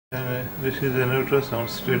This is an ultrasound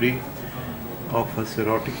study of a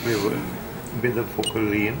cirrhotic liver with a focal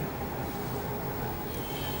vein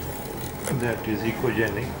that is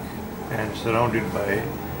echogenic and surrounded by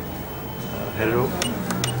halo.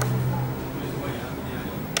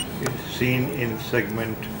 It's seen in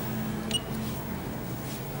segment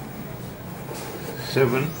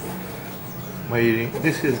 7.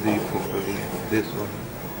 This is the focal vein, this one.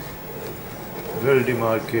 Well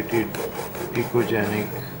demarcated, echogenic,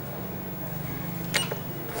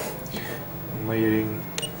 measuring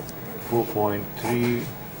 4.3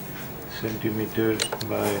 centimeter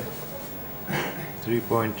by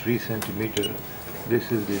 3.3 centimeter.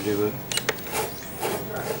 This is the liver.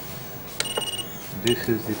 This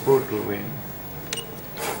is the portal vein,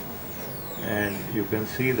 and you can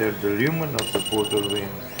see that the lumen of the portal vein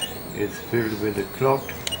is filled with a clot.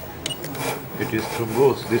 It is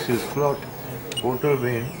thrombosed. This is clot. Portal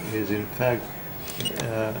vein is in fact,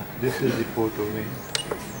 this is the portal vein,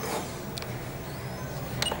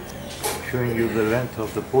 showing you the length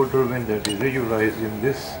of the portal vein that is visualized in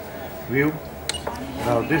this view.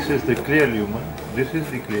 Now this is the clear lumen. This is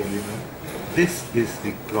the clear lumen. This is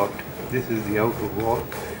the clot. This is the outer wall.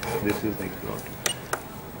 This is the clot.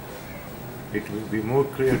 It will be more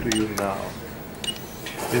clear to you now.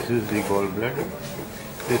 This is the gallbladder.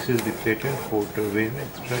 This is the patent portal vein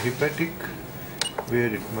extrahepatic,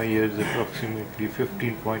 where it measures approximately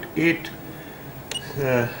 15.8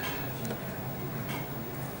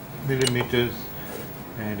 millimeters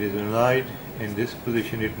and is enlarged. In this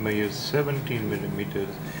position it measures 17 millimeters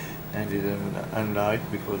and is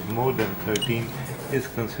enlarged because more than 13 is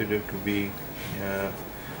considered to be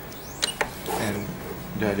an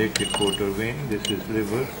dilated portal vein. This is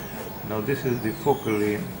liver. Now this is the focal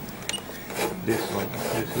vein. This one.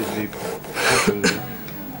 This is the focal vein.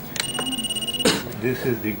 This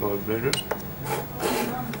is the gallbladder,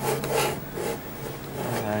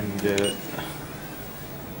 and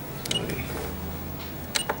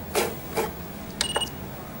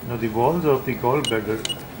now the walls of the gallbladder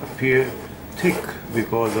appear thick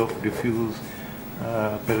because of diffuse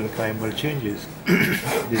parenchymal changes.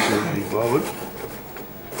 This is the bowel.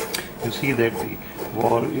 You see that the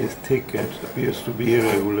wall is thick and appears to be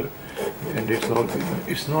irregular, and it's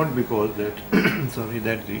not because that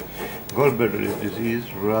that the gallbladder is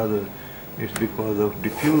diseased. Rather, it's because of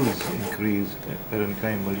diffuse increased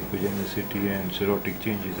parenchymal echogenicity and cirrhotic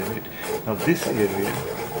changes in it. Now this area,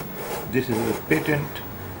 this is a patent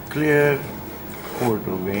clear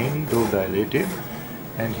portal vein, though dilated,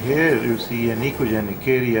 and here you see an echogenic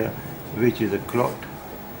area which is a clot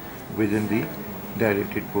within the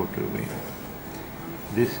dilated portal vein.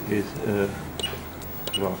 This is a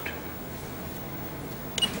clot,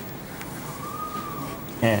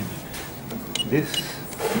 and this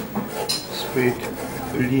straight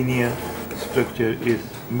linear structure is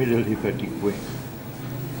middle hepatic vein.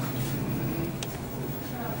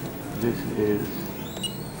 This is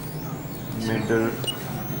middle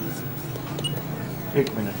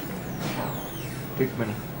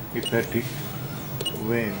hepatic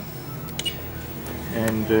vein,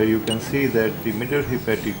 and you can see that the middle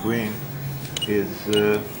hepatic vein is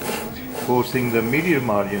coursing the medial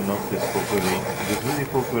margin of this focal vein. This is the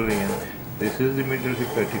focal vein. This is the middle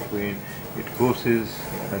hepatic vein. It courses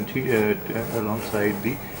alongside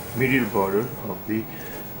the medial border of the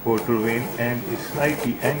portal vein and is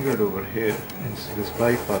slightly angled over here, and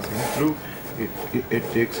despite passing through, it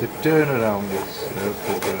takes a turn around this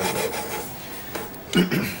focal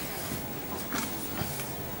vein.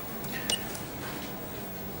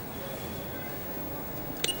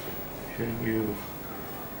 Showing you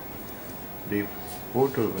the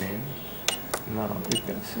portal vein. Now you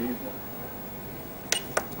can see that.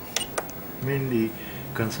 Mainly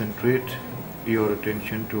concentrate your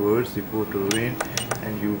attention towards the portal vein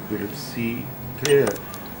and you will see clear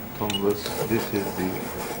thrombus. This is the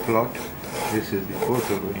clot. This is the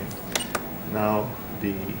portal vein. Now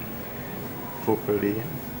the focal vein.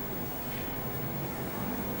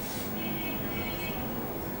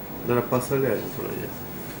 जरा पासा ले आइए थोड़ा जा.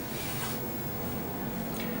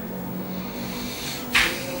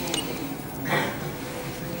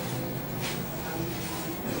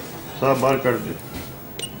 साफ बाहर कर दे.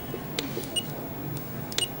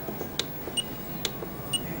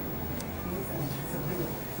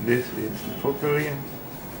 This is the focal vein.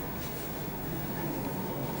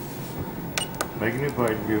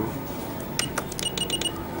 Magnified view.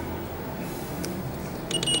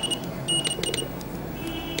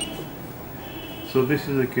 So this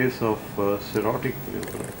is a case of cirrhotic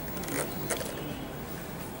liver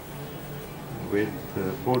with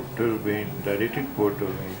portal vein, dilated portal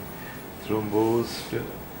vein, thrombosed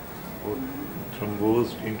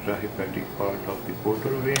thrombosed intrahepatic part of the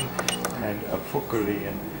portal vein, and a focal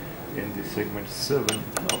lesion in the segment 7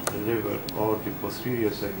 of the liver, or the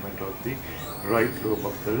posterior segment of the right lobe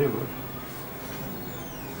of the liver.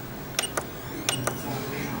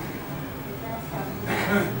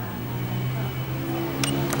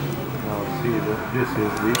 Now see that this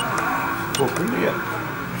is the focal lesion.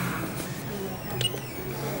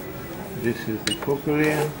 This is the focal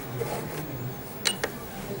lesion.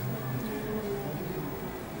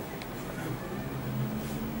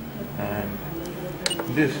 And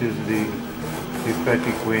this is the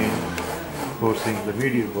hepatic vein coursing the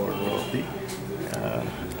medial border of the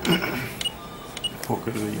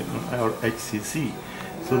focal lesion, or HCC.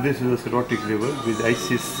 So this is a cirrhotic liver with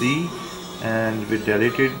HCC and with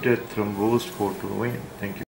dilated thrombosed portal vein. Thank you.